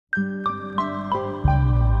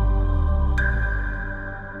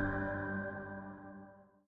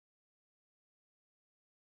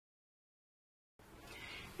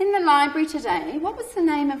the library today. What was the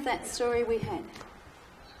name of that story we had?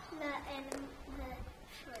 The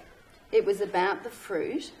fruit. It was about the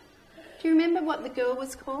fruit. Do you remember what the girl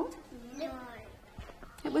was called? No.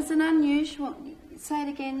 It was an unusual... Say it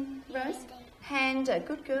again, Rose. Hander.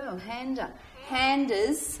 Good girl, Hander.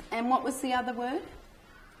 Handers. And what was the other word?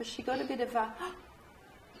 Because she got a bit of a...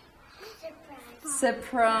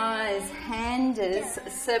 Surprise. Handers.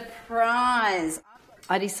 Surprise.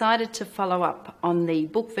 I decided to follow up on the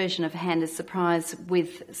book version of Handers Surprise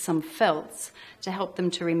with some felts to help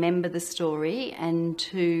them to remember the story and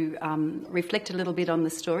to reflect a little bit on the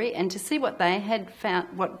story and to see what they had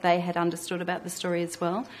found, what they had understood about the story as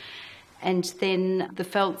well. And then the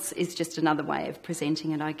felts is just another way of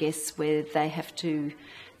presenting it, I guess, where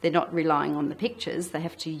they're not relying on the pictures, they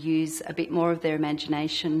have to use a bit more of their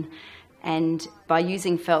imagination. And by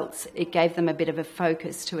using felts, it gave them a bit of a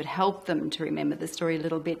focus to it, helped them to remember the story a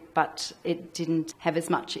little bit, but it didn't have as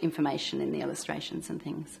much information in the illustrations and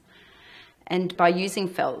things. And by using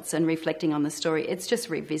felts and reflecting on the story, it's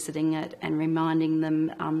just revisiting it and reminding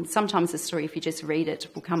them. Sometimes the story, if you just read it,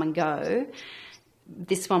 will come and go.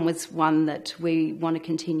 This one was one that we want to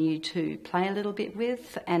continue to play a little bit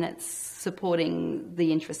with, and it's supporting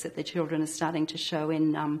the interest that the children are starting to show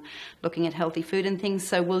in looking at healthy food and things,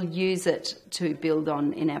 so we'll use it to build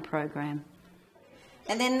on in our program.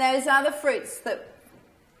 And then those other fruits that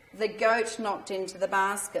the goat knocked into the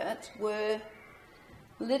basket were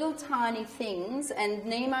little tiny things, and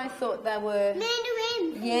Nemo thought they were...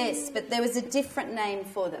 Mandarin. Yes, but there was a different name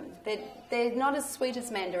for them. They're not as sweet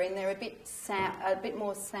as mandarin. They're a bit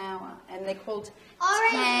more sour, and they're called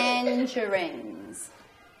tangerines.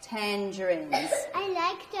 Tangerines. I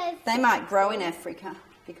like those. They might grow in Africa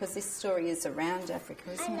because this story is around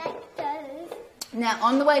Africa, isn't it? I like those. Now,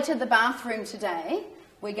 on the way to the bathroom today,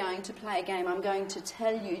 we're going to play a game. I'm going to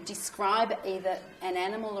tell you, describe either an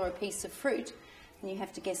animal or a piece of fruit, and you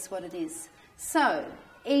have to guess what it is. So,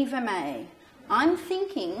 Eva May, I'm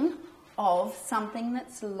thinking of something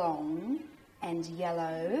that's long and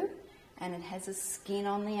yellow, and it has a skin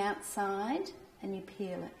on the outside, and you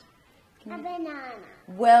peel it. A banana.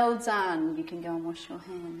 Well done. You can go and wash your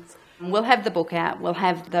hands. We'll have the book out. We'll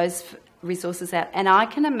have those resources out. And I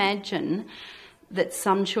can imagine that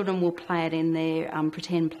some children will play it in their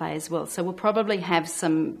pretend play as well. So we'll probably have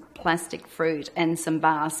some plastic fruit and some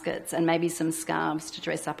baskets and maybe some scarves to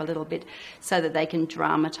dress up a little bit so that they can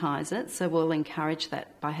dramatise it. So we'll encourage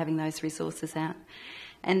that by having those resources out.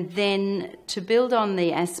 And then to build on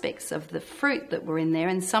the aspects of the fruit that were in there,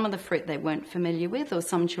 and some of the fruit they weren't familiar with, or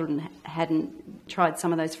some children hadn't tried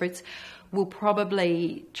some of those fruits, we'll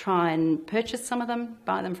probably try and purchase some of them,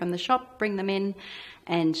 buy them from the shop, bring them in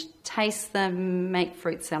and taste them, make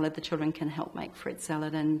fruit salad. The children can help make fruit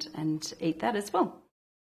salad and eat that as well.